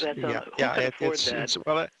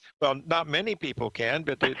 Well, not many people can,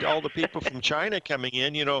 but all the people from China coming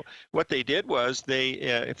in, you know, what they did was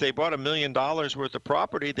if they bought $1 million worth of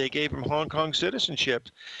property, they gave them Hong Kong citizenship,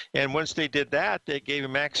 and once they did that, they gave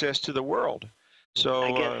them access to the world. So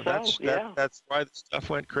I guess so, yeah. that's why the stuff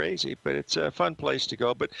went crazy. But it's a fun place to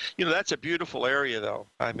go. But that's a beautiful area, though.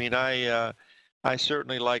 I mean, I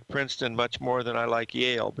certainly like Princeton much more than I like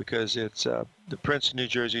Yale because it's the Princeton, New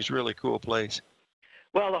Jersey is a really cool place.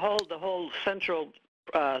 Well, the whole central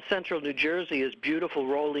New Jersey is beautiful,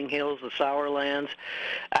 rolling hills, the sour lands.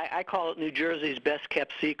 I call it New Jersey's best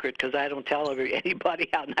kept secret because I don't tell anybody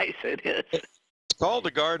how nice it is. It's called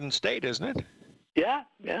the Garden State, isn't it? Yeah.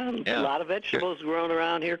 A lot of vegetables grown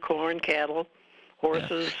around here: corn, cattle,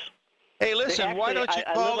 horses. Yeah. Hey, listen, why don't you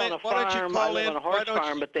call in? Why don't you call in? I live on a horse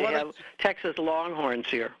farm, but they have Texas Longhorns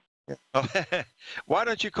here. Why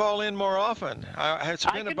don't you call in more often? It's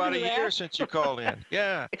been about a year since you called in.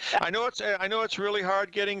 Yeah, I know it's really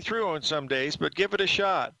hard getting through on some days, but give it a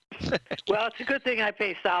shot. Well, it's a good thing I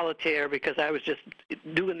pay solitaire because I was just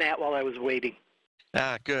doing that while I was waiting.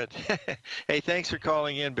 Ah, good. Hey, thanks for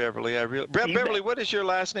calling in, Beverly. Beverly, what is your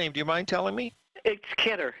last name? Do you mind telling me? It's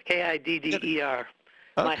Kidder, Kidder.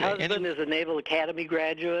 My husband is a Naval Academy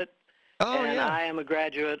graduate. Oh, and yeah. I am a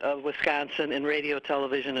graduate of Wisconsin in radio,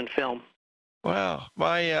 television, and film. Wow.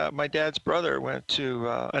 My dad's brother went to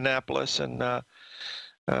Annapolis, and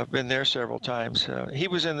I've been there several times. He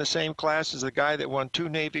was in the same class as the guy that won 2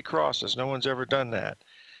 Navy Crosses. No one's ever done that.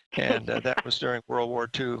 And that was during World War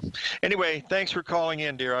II. Anyway, thanks for calling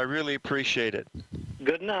in, dear. I really appreciate it.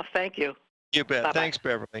 Good enough. Thank you. You bet. Bye-bye. Thanks,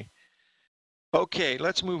 Beverly. Okay,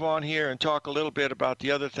 let's move on here and talk a little bit about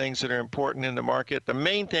the other things that are important in the market. The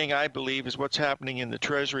main thing, I believe, is what's happening in the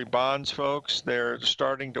Treasury bonds, folks. They're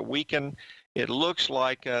starting to weaken. It looks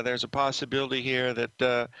like there's a possibility here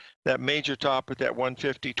that that major top at that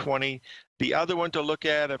 150.20. The other one to look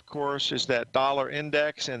at, of course, is that dollar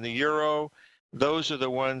index and the euro. Those are the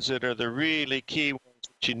ones that are the really key ones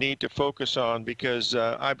that you need to focus on because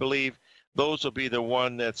I believe those will be the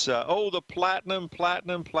one that's, the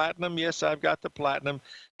platinum. Yes, I've got the platinum.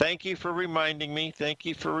 Thank you for reminding me.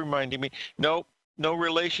 Nope, no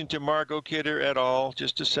relation to Margot Kidder at all.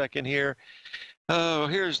 Just a second here. Oh,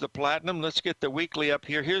 here's the platinum. Let's get the weekly up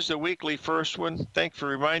here. Here's the weekly first one. Thanks for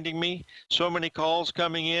reminding me. So many calls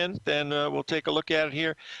coming in. Then we'll take a look at it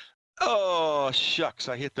here. Oh, shucks,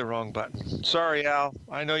 I hit the wrong button. Sorry, Al.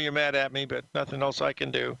 I know you're mad at me, but nothing else I can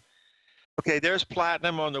do. Okay, there's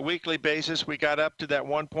platinum on the weekly basis. We got up to that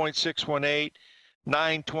 1.618,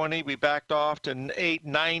 920. We backed off to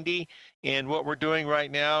 890. And what we're doing right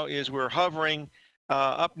now is we're hovering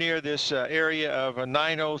up near this area of a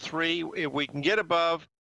 903. If we can get above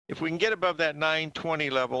that 920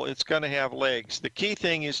 level, it's going to have legs. The key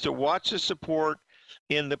thing is to watch the support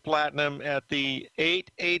in the platinum at the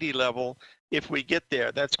 880 level. If we get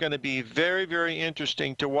there, that's going to be very, very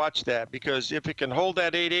interesting to watch that because if it can hold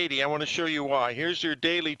that 880, I want to show you why. Here's your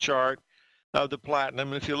daily chart of the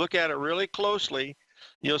platinum. If you look at it really closely,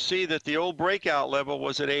 you'll see that the old breakout level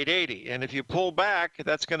was at 880. And if you pull back,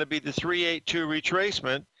 that's going to be the 382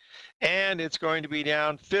 retracement. And it's going to be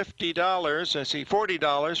down $50. I see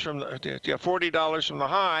 $40 from $40 from the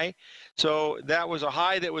high. So that was a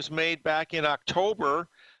high that was made back in October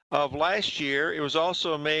of last year. It was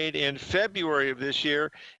also made in February of this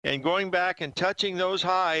year, and going back and touching those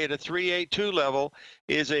high at a 382 level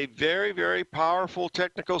is a very, very powerful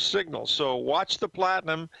technical signal. So watch the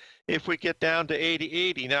platinum if we get down to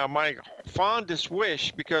 80.80. Now, my fondest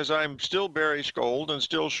wish, because I'm still bearish gold and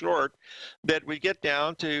still short, that we get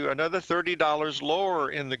down to another $30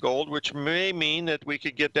 lower in the gold, which may mean that we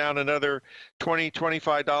could get down another $20,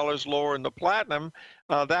 $25 lower in the platinum.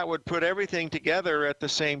 That would put everything together at the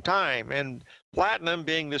same time. And platinum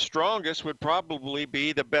being the strongest would probably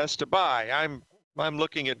be the best to buy. I'm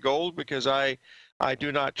looking at gold because I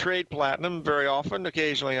do not trade platinum very often.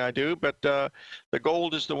 Occasionally I do, but the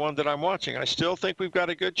gold is the one that I'm watching. I still think we've got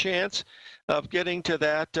a good chance of getting to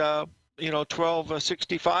that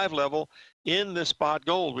 1265 level in the spot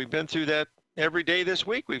gold. We've been through that every day this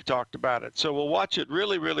week. We've talked about it. So we'll watch it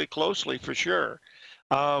really, really closely for sure.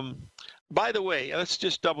 By the way, let's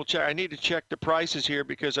just double check. I need to check the prices here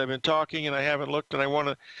because I've been talking and I haven't looked, and I want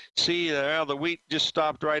to see how the wheat just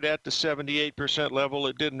stopped right at the 78% level.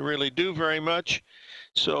 It didn't really do very much.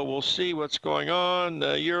 So we'll see what's going on.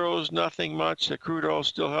 The euros, nothing much. The crude oil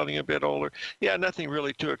still holding a bit older. Yeah, nothing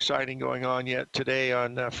really too exciting going on yet today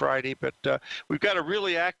on Friday. But we've got a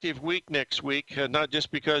really active week next week, not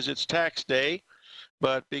just because it's tax day,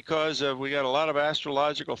 but because we got a lot of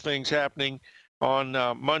astrological things happening on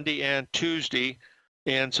Monday and Tuesday,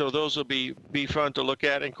 and so those will be fun to look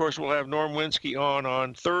at. And of course, we'll have Norm Winsky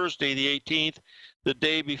on Thursday, the 18th, the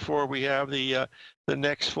day before we have the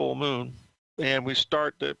next full moon, and we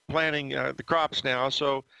start planting the crops now.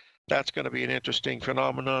 So that's going to be an interesting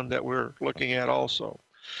phenomenon that we're looking at also.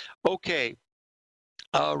 Okay,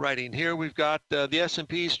 All righty, and here we've got the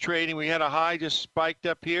S&P's trading. We had a high just spiked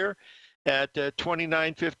up here at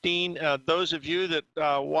 29.15. Those of you that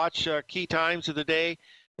watch key times of the day,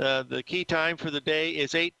 the key time for the day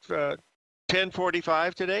is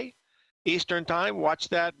 10:45 today, Eastern time. Watch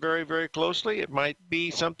that very, very closely. It might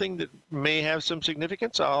be something that may have some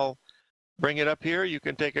significance. I'll bring it up here. You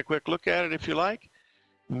can take a quick look at it if you like.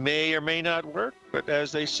 May or may not work, but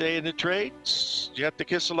as they say in the trades, you have to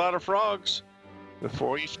kiss a lot of frogs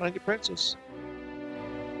before you find the princess.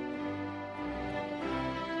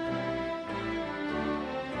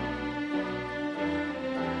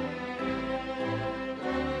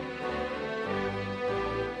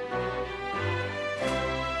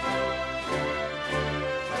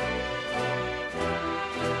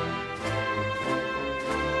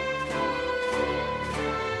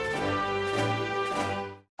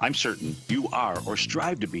 I'm certain you are or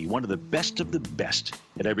strive to be one of the best at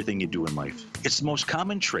everything you do in life. It's the most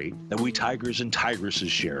common trait that we tigers and tigresses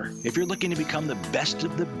share. If you're looking to become the best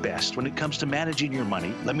of the best when it comes to managing your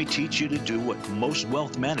money, let me teach you to do what most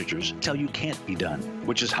wealth managers tell you can't be done,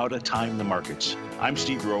 which is how to time the markets. I'm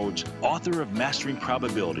Steve Rhodes, author of Mastering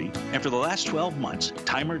Probability, and for the last 12 months,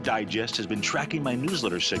 Timer Digest has been tracking my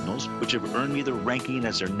newsletter signals, which have earned me the ranking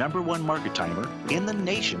as their #1 market timer in the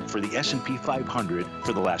nation for the S&P 500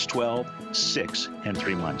 for the last 12, 6, and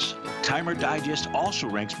 3 months. Timer Digest also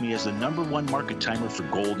ranks me as the #1 market timer for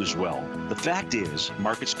gold as well. The fact is,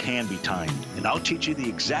 markets can be timed, and I'll teach you the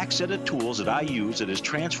exact set of tools that I use that has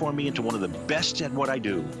transformed me into one of the best at what I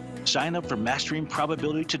do. Sign up for Mastering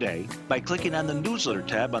Probability today by clicking on the newsletter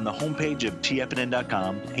tab on the homepage of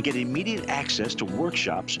TFNN.com and get immediate access to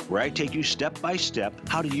workshops where I take you step by step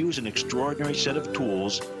how to use an extraordinary set of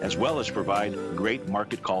tools as well as provide great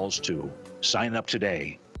market calls too. Sign up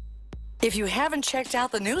today. If you haven't checked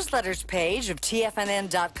out the newsletters page of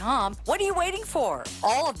TFNN.com, what are you waiting for?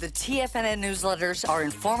 All of the TFNN newsletters are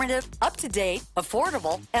informative, up-to-date,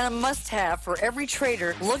 affordable, and a must-have for every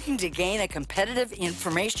trader looking to gain a competitive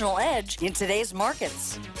informational edge in today's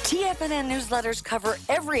markets. TFNN newsletters cover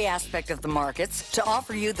every aspect of the markets to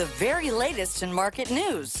offer you the very latest in market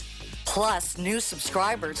news. Plus, new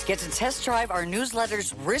subscribers get to test drive our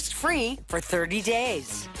newsletters risk-free for 30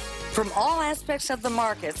 days. From all aspects of the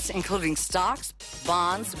markets, including stocks,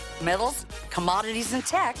 bonds, metals, commodities, and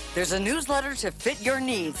tech, there's a newsletter to fit your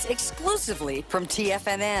needs exclusively from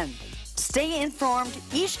TFNN. Stay informed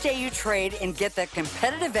each day you trade and get that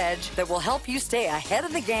competitive edge that will help you stay ahead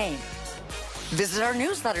of the game. Visit our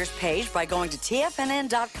newsletters page by going to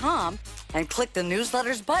TFNN.com and click the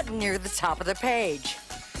newsletters button near the top of the page.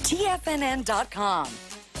 TFNN.com,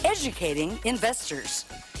 educating investors.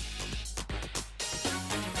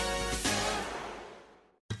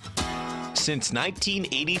 Since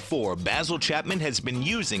 1984, Basil Chapman has been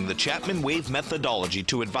using the Chapman Wave methodology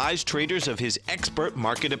to advise traders of his expert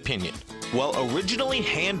market opinion. While originally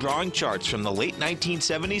hand-drawing charts from the late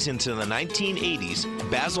 1970s into the 1980s,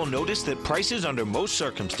 Basil noticed that prices under most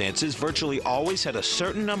circumstances virtually always had a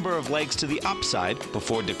certain number of legs to the upside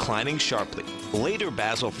before declining sharply. Later,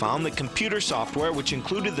 Basil found that computer software, which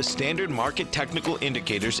included the standard market technical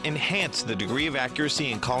indicators, enhanced the degree of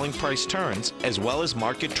accuracy in calling price turns, as well as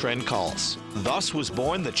market trend calls. Thus was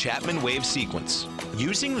born the Chapman Wave sequence.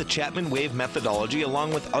 Using the Chapman Wave methodology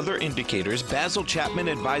along with other indicators, Basil Chapman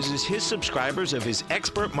advises his subscribers of his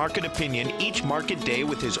expert market opinion each market day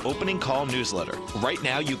with his opening call newsletter. Right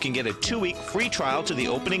now, you can get a 2-week free trial to the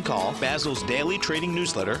opening call, Basil's daily trading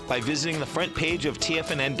newsletter, by visiting the front page of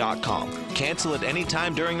TFNN.com. Cancel at any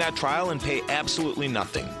time during that trial and pay absolutely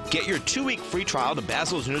nothing. Get your 2-week free trial to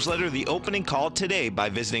Basil's newsletter, The Opening Call, today by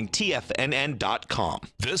visiting TFNN.com.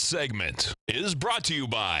 This segment is brought to you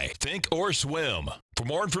by Think or Swim. For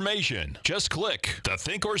more information, just click the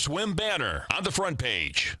Think or Swim banner on the front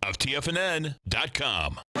page of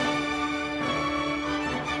TFNN.com.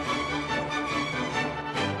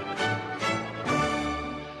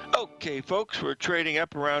 Okay, folks, we're trading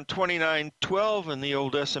up around 29.12 in the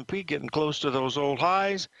old S&P, getting close to those old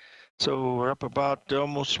highs. So we're up about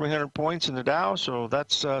almost 300 points in the Dow, so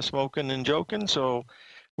that's smoking and joking. So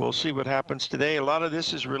we'll see what happens today. A lot of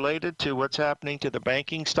this is related to what's happening to the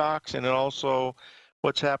banking stocks and also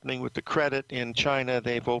what's happening with the credit in China.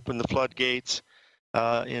 They've opened the floodgates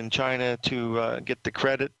in China to get the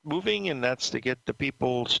credit moving, and that's to get the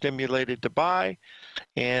people stimulated to buy.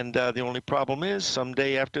 And the only problem is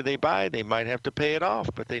someday after they buy, they might have to pay it off,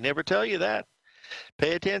 but they never tell you that.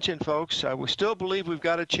 pay attention, folks. We still believe we've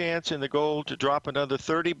got a chance in the gold to drop another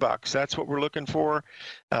 $30. That's what we're looking for.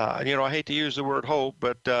 You know, I hate to use the word hope,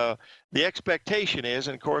 but the expectation is,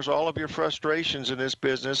 and of course, all of your frustrations in this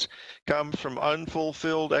business come from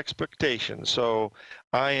unfulfilled expectations. So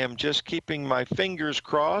I am just keeping my fingers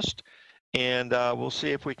crossed. And we'll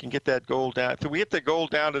see if we can get that gold down. If we get the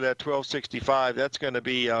gold down to that 1265, that's going to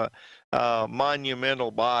be a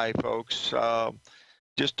monumental buy, folks.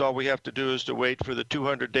 Just all we have to do is to wait for the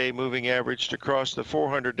 200-day moving average to cross the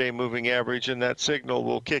 400-day moving average, and that signal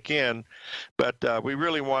will kick in. But we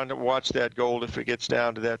really want to watch that gold if it gets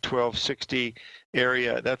down to that 1260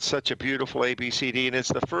 area. That's such a beautiful ABCD, and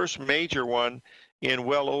it's the first major one in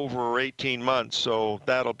well over 18 months. So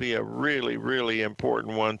that'll be a really, really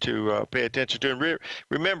important one to pay attention to. And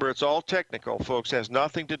remember, it's all technical, folks. It has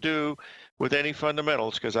nothing to do with any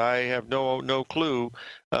fundamentals, because I have no clue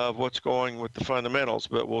of what's going with the fundamentals.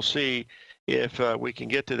 But we'll see if we can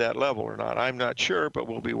get to that level or not. I'm not sure, but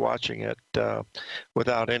we'll be watching it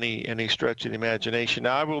without any stretch of the imagination.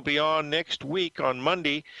 Now, I will be on next week on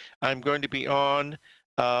Monday. I'm going to be on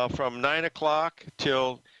from 9 o'clock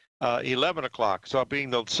till 11 o'clock. So I'll be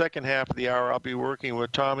in the second half of the hour. I'll be working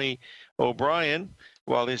with Tommy O'Brien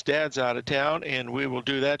while his dad's out of town, and we will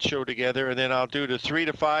do that show together. And then I'll do the 3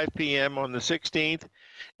 to 5 p.m. on the 16th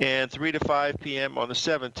and 3 to 5 p.m. on the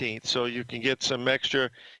 17th. So you can get some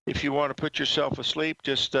extra. If you want to put yourself asleep,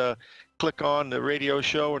 just click on the radio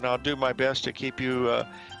show, and I'll do my best to keep you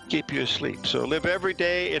asleep. So live every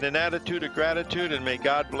day in an attitude of gratitude, and may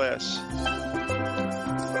God bless.